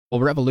will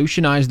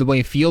revolutionize the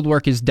way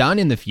fieldwork is done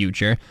in the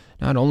future.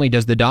 Not only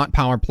does the DOT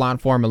Power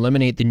platform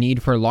eliminate the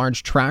need for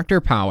large tractor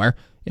power,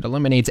 it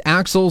eliminates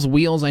axles,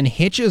 wheels, and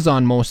hitches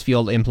on most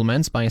field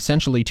implements by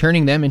essentially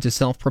turning them into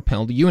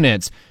self-propelled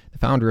units. The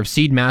founder of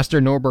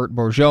Seedmaster, Norbert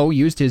Bourgeot,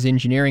 used his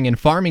engineering and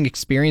farming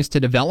experience to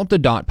develop the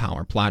DOT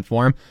Power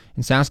platform,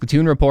 and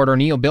Saskatoon reporter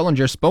Neil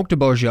Billinger spoke to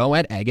Bourgeot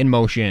at Ag in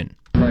Motion.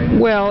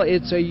 Well,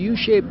 it's a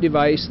U-shaped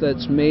device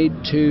that's made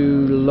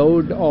to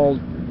load all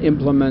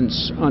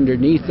implements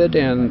underneath it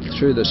and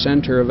through the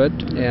center of it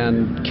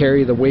and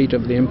carry the weight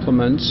of the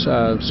implements.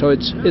 So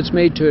it's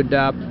made to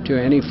adapt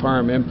to any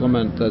farm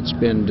implement that's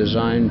been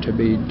designed to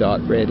be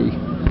DOT ready.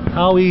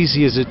 How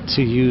easy is it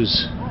to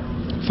use?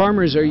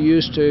 Farmers are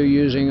used to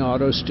using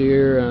auto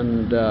steer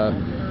and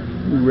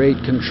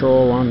rate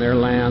control on their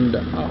land.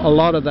 A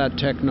lot of that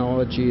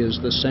technology is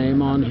the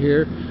same on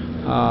here.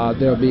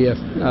 There'll be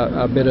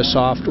a bit of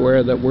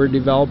software that we're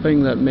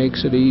developing that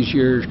makes it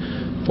easier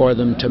for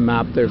them to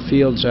map their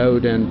fields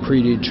out and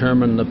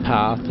predetermine the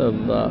path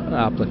of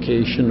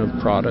application of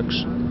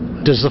products.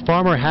 Does the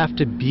farmer have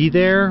to be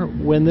there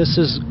when this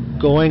is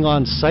going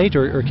on site,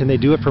 or can they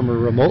do it from a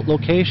remote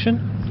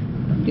location?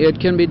 It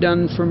can be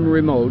done from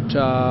remote.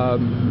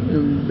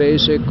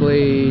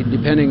 Basically,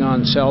 depending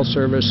on cell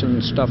service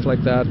and stuff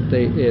like that,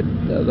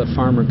 the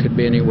farmer could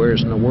be anywhere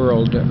in the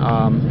world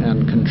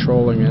and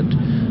controlling it.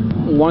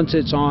 Once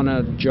it's on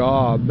a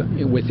job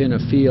within a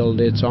field,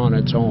 it's on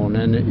its own,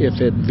 and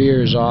if it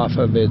veers off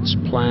of its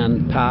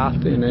planned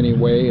path in any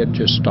way, it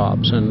just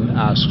stops and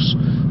asks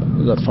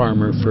the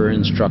farmer for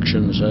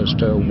instructions as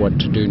to what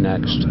to do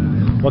next.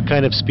 What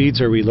kind of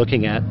speeds are we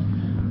looking at?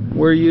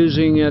 We're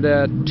using it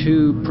at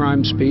 2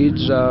 prime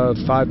speeds,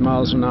 5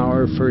 miles an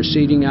hour for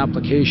seeding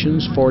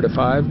applications, 4 to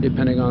 5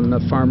 depending on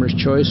the farmer's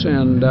choice,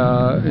 and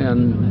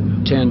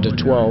 10 to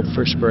 12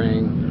 for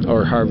spraying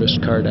or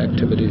harvest cart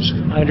activities.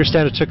 I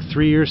understand it took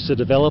 3 years to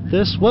develop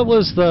this. What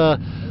was the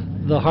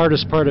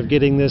hardest part of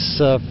getting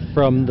this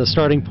from the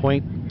starting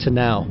point to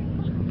now?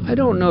 I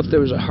don't know if there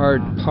was a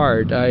hard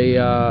part.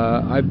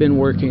 I've been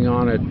working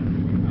on it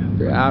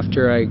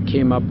after I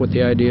came up with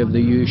the idea of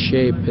the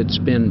U-shape. It's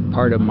been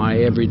part of my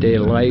everyday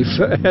life,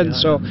 and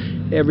so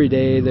every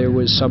day there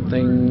was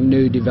something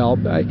new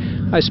developed.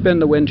 I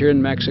spend the winter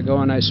in Mexico,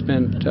 and I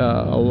spent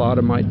a lot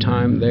of my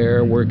time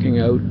there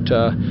working out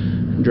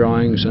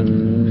drawings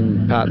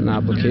and patent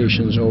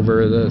applications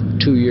over the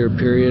 2-year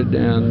period,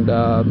 and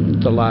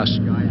the last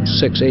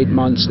 6-8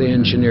 months the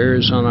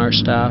engineers on our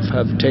staff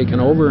have taken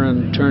over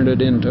and turned it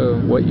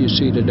into what you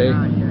see today.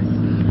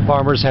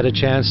 Farmers had a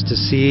chance to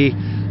see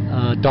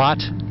DOT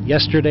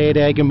yesterday at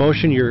Ag in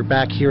Motion. You're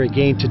back here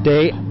again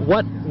today.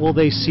 What will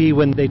they see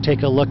when they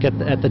take a look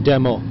at the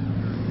demo?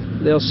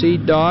 They'll see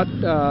DOT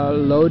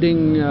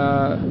loading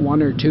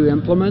 1 or 2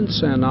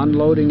 implements and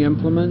unloading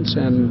implements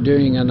and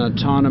doing an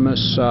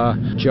autonomous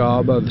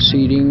job of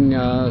seeding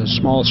a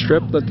small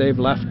strip that they've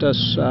left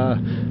us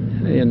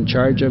in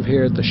charge of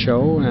here at the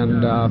show.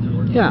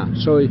 And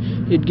so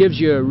it gives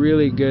you a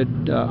really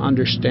good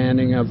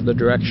understanding of the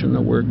direction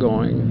that we're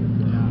going.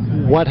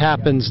 What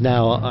happens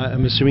now?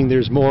 I'm assuming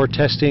there's more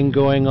testing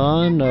going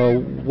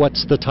on.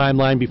 What's the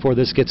timeline before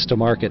this gets to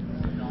market?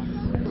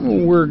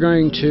 We're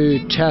going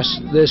to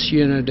test this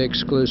unit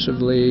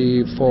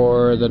exclusively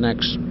for the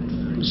next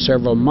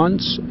several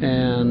months,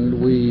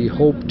 and we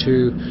hope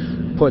to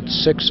put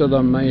 6 of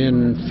them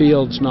in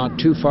fields not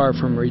too far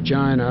from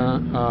Regina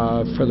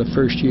for the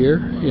first year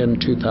in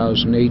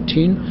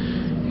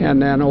 2018,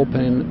 and then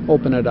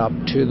open it up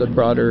to the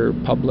broader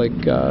public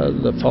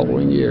the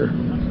following year.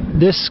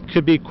 This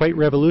could be quite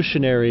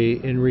revolutionary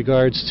in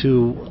regards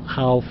to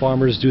how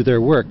farmers do their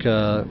work.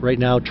 Right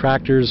now,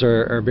 tractors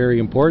are very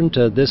important.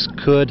 This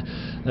could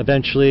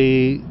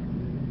eventually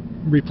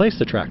replace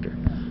the tractor.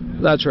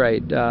 That's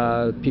right.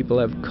 People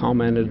have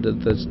commented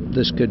that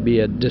this could be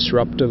a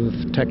disruptive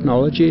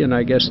technology, and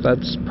I guess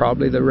that's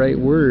probably the right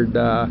word.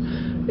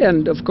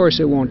 And of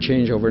course, it won't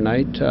change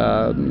overnight.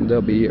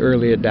 There'll be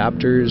early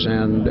adapters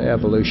and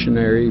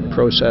evolutionary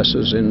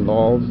processes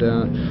involved.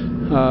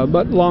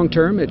 But long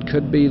term, it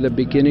could be the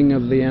beginning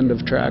of the end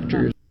of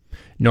tractors.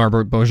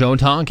 Norbert Bourgeot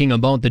talking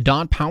about the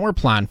DOT Power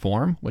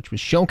platform, which was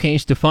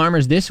showcased to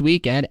farmers this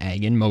week at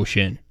Ag in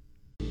Motion.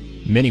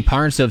 Many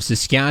parts of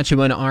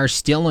Saskatchewan are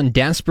still in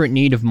desperate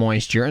need of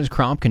moisture as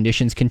crop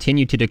conditions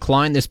continue to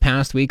decline this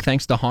past week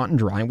thanks to hot and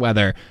dry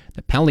weather.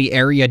 The Pelly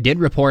area did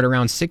report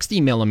around 60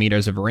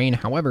 millimeters of rain.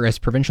 However, as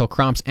provincial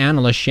crops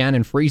analyst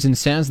Shannon Friesen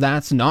says,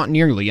 that's not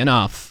nearly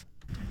enough.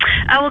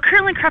 Well,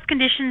 currently crop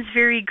conditions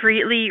vary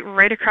greatly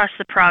right across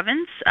the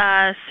province.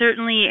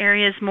 Certainly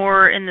areas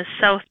more in the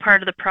south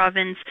part of the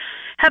province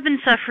have been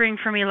suffering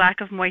from a lack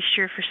of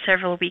moisture for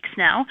several weeks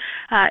now.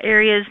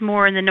 Areas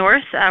more in the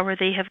north where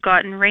they have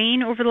gotten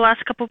rain over the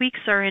last couple of weeks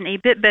are in a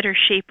bit better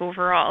shape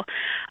overall.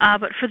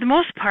 But for the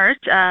most part,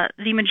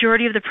 the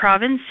majority of the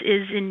province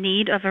is in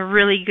need of a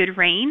really good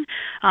rain.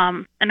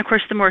 And of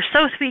course, the more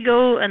south we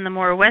go and the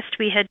more west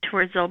we head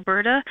towards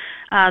Alberta,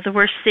 the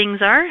worse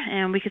things are,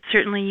 and we could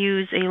certainly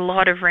use a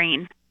lot of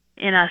rain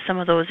in some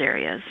of those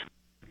areas.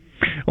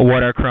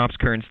 What are crops'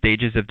 current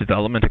stages of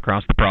development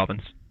across the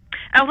province?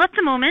 Well, at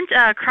the moment,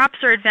 crops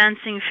are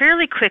advancing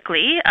fairly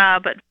quickly,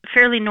 but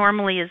fairly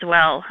normally as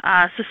well.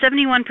 So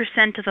 71%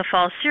 of the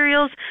fall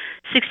cereals,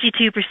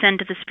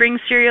 62% of the spring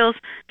cereals,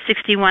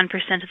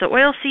 61% of the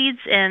oil seeds,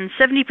 and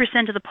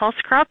 70% of the pulse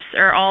crops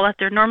are all at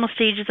their normal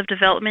stages of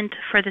development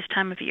for this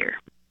time of year.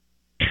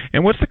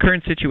 And what's the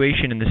current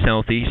situation in the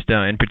southeast,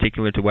 in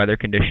particular to weather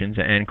conditions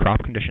and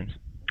crop conditions?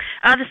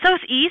 The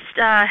southeast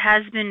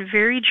has been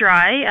very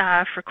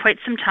dry for quite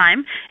some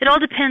time. It all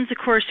depends, of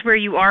course, where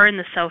you are in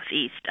the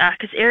southeast,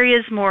 because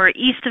areas more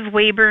east of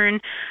Weyburn,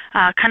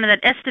 kind of that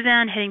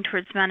Estevan heading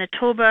towards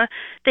Manitoba,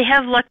 they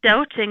have lucked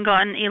out and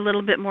gotten a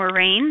little bit more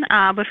rain,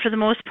 but for the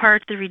most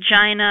part, the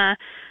Regina,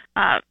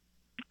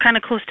 kind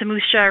of close to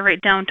Moose Jaw,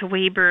 right down to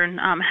Weyburn,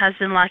 has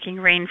been lacking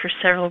rain for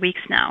several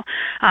weeks now.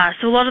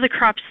 So a lot of the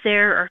crops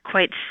there are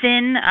quite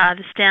thin.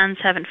 The stands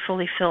haven't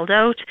fully filled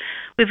out.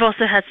 We've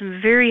also had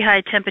some very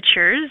high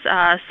temperatures,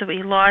 so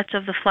a lot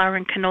of the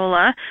flowering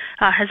canola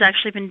has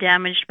actually been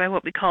damaged by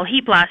what we call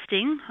heat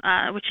blasting,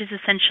 which is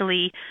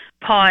essentially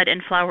pod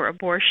and flower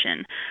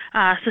abortion.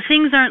 So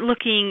things aren't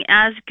looking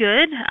as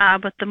good,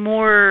 but the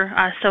more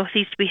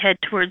southeast we head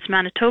towards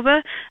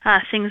Manitoba,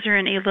 things are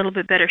in a little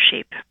bit better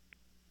shape.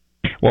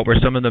 What were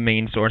some of the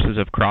main sources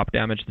of crop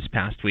damage this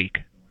past week?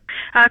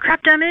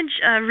 Crop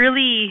damage,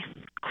 really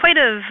quite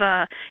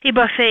a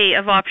buffet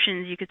of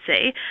options, you could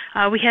say.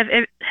 We have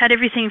had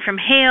everything from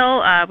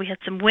hail, we had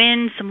some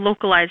wind, some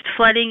localized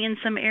flooding in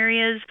some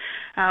areas.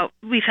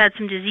 We've had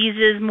some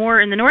diseases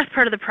more in the north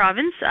part of the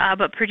province,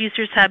 but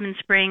producers have been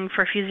spraying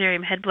for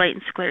Fusarium head blight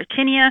and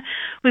sclerotinia.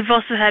 We've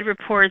also had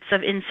reports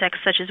of insects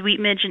such as wheat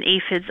midge and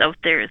aphids out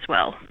there as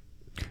well.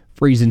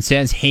 Friesen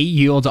says hay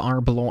yields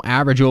are below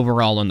average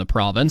overall in the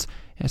province.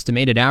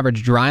 Estimated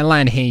average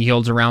dryland hay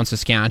yields around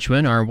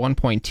Saskatchewan are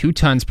 1.2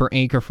 tons per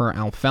acre for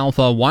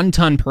alfalfa, 1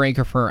 ton per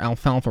acre for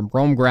alfalfa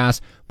brome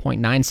grass,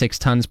 0.96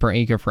 tons per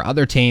acre for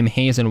other tame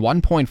hays, and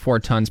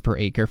 1.4 tons per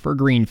acre for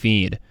green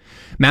feed.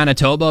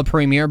 Manitoba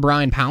Premier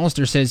Brian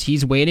Pallister says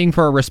he's waiting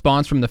for a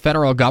response from the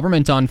federal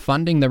government on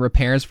funding the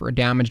repairs for a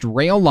damaged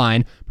rail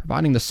line,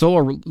 providing the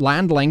sole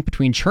land link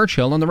between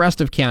Churchill and the rest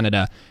of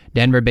Canada.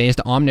 Denver-based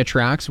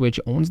Omnitrax, which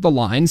owns the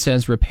line,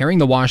 says repairing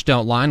the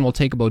washed-out line will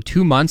take about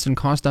 2 months and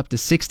cost up to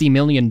 $60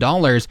 million,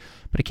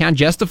 but it can't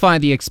justify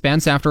the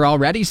expense after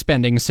already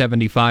spending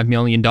 $75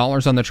 million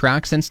on the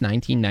track since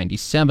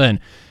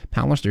 1997.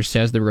 Pallister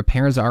says the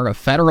repairs are a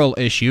federal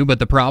issue, but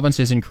the province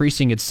is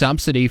increasing its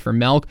subsidy for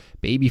milk,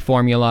 baby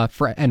formula,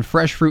 and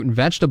fresh fruit and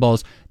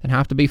vegetables that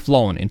have to be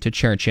flown into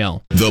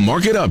Churchill. The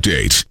Market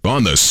Update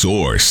on The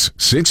Source,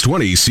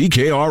 620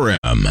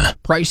 CKRM.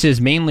 Prices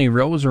mainly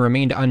rose or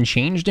remained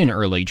unchanged in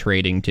early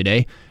trading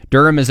today.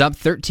 Durum is up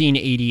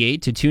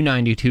 $13.88 to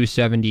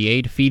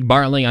 $292.78. Feed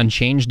barley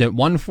unchanged at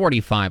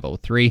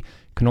 $145.03.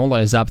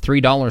 Canola is up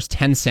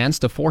 $3.10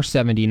 to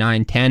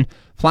 $479.10.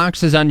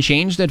 Flax is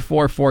unchanged at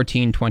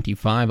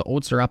 $414.25.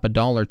 Oats are up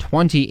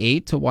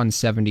 $1.28 to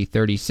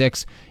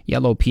 $170.36.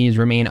 Yellow peas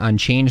remain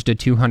unchanged at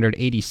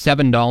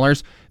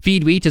 $287.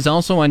 Feed wheat is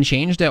also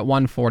unchanged at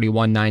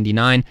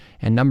 $141.99.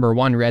 And number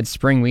 1 red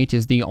spring wheat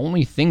is the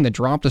only thing that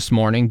dropped this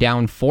morning,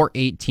 down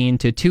 $4.18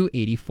 to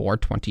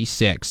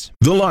 $284.26.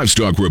 The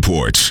Livestock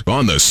Report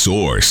on The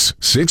Source,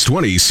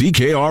 620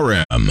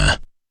 CKRM.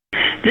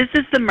 This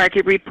is the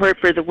market report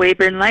for the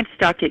Weyburn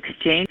Livestock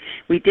Exchange.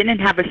 We didn't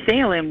have a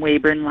sale in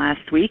Weyburn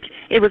last week.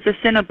 It was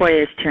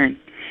Assiniboia's turn.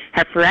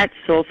 Heiferettes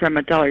sold from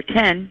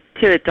 $1.10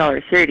 to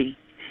 $1.30.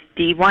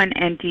 D1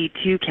 and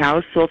D2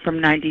 cows sold from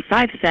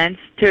 95 cents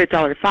to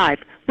 $1.05,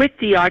 with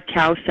the odd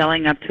cow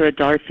selling up to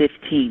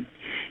 $1.15.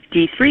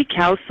 D3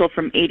 cows sold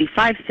from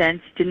 85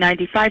 cents to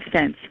 95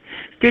 cents.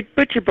 Good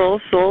butcher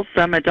bulls sold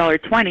from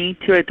 $1.20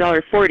 to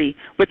 $1.40,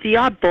 with the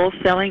odd bull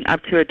selling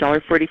up to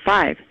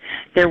 $1.45.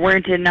 There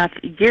weren't enough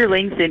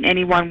yearlings in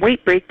any one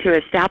weight break to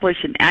establish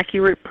an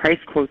accurate price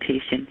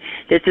quotation.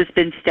 This has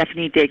been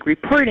Stephanie Digg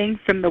reporting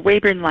from the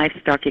Weyburn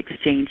Livestock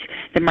Exchange,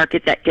 the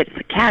market that gets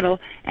the cattle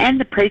and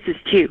the prices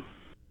too.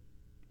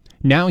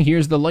 Now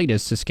here's the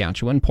latest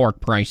Saskatchewan pork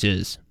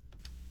prices.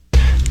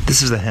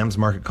 This is the hams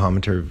market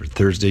commentary for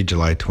Thursday,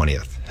 July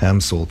 20th.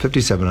 Hams sold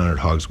 5,700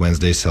 hogs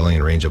Wednesday, selling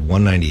in a range of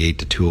 $198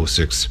 to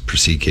 $206 per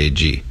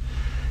ckg.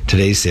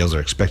 Today's sales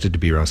are expected to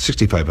be around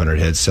 6,500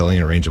 heads, selling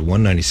in a range of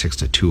 $196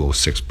 to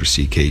 $206 per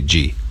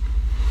ckg.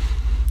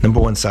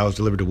 Number 1 sows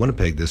delivered to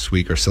Winnipeg this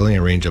week are selling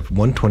in a range of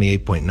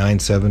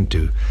 $128.97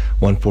 to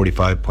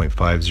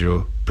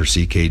 $145.50 per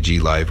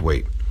ckg live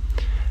weight.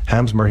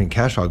 Hams market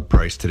cash hog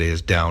price today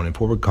is down, and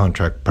forward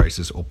contract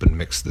prices opened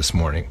mixed this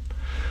morning.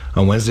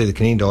 On Wednesday, the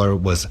Canadian dollar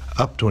was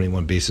up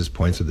 21 basis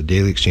points with the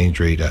daily exchange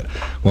rate at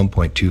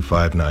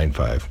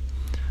 1.2595.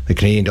 The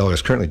Canadian dollar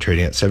is currently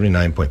trading at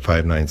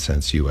 79.59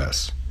 cents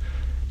U.S.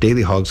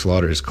 Daily hog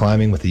slaughter is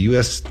climbing, with the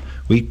U.S.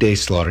 weekday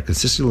slaughter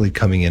consistently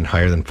coming in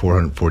higher than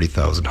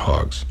 440,000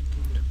 hogs.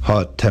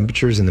 Hot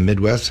temperatures in the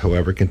Midwest,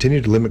 however,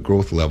 continue to limit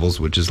growth levels,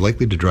 which is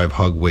likely to drive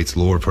hog weights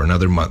lower for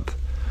another month,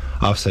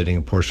 offsetting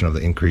a portion of the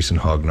increase in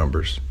hog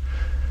numbers.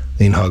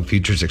 Lean hog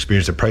futures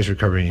experienced a price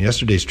recovery in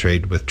yesterday's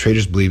trade, with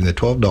traders believing the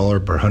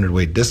 $12 per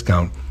hundredweight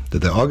discount that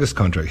the August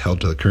contract held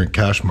to the current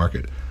cash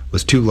market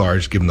was too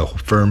large given the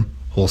firm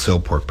wholesale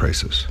pork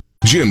prices.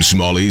 Jim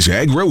Smalley's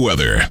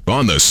agri-weather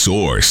on The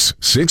Source,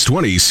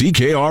 620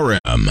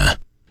 CKRM.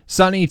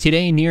 Sunny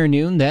today near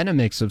noon, then a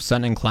mix of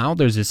sun and cloud.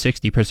 There's a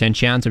 60%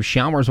 chance of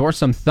showers or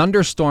some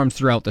thunderstorms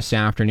throughout this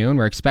afternoon.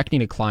 We're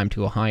expecting to climb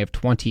to a high of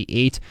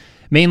 28.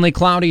 Mainly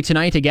cloudy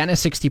tonight, again a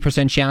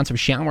 60% chance of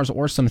showers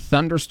or some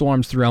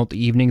thunderstorms throughout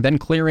the evening, then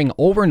clearing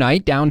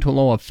overnight down to a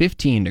low of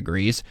 15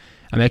 degrees.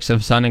 A mix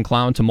of sun and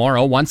cloud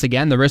tomorrow. Once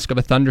again, the risk of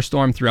a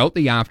thunderstorm throughout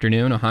the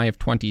afternoon, a high of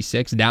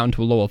 26 down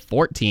to a low of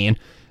 14.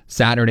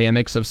 Saturday, a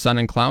mix of sun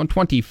and cloud,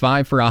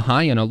 25 for a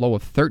high and a low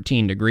of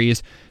 13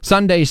 degrees.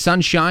 Sunday,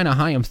 sunshine, a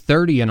high of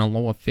 30 and a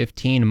low of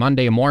 15.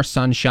 Monday, more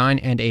sunshine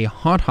and a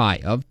hot high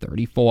of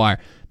 34.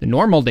 The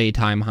normal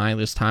daytime high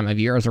this time of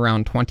year is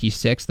around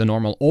 26. The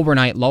normal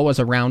overnight low is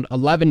around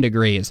 11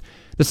 degrees.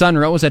 The sun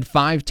rose at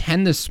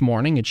 5:10 this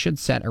morning. It should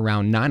set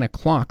around 9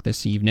 o'clock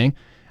this evening.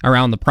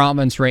 Around the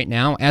province right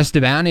now,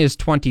 Estevan is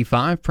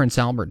 25, Prince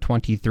Albert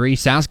 23,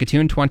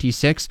 Saskatoon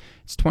 26,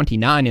 it's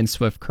 29 in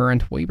Swift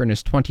Current, Weyburn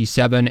is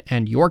 27,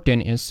 and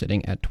Yorkton is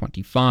sitting at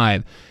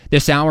 25.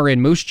 This hour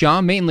in Moose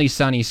Jaw, mainly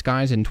sunny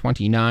skies and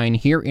 29.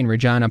 Here in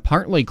Regina,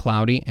 partly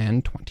cloudy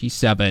and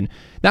 27.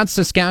 That's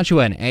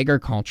Saskatchewan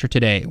Agriculture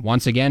Today.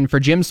 Once again, for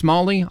Jim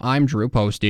Smalley, I'm Drew Postey.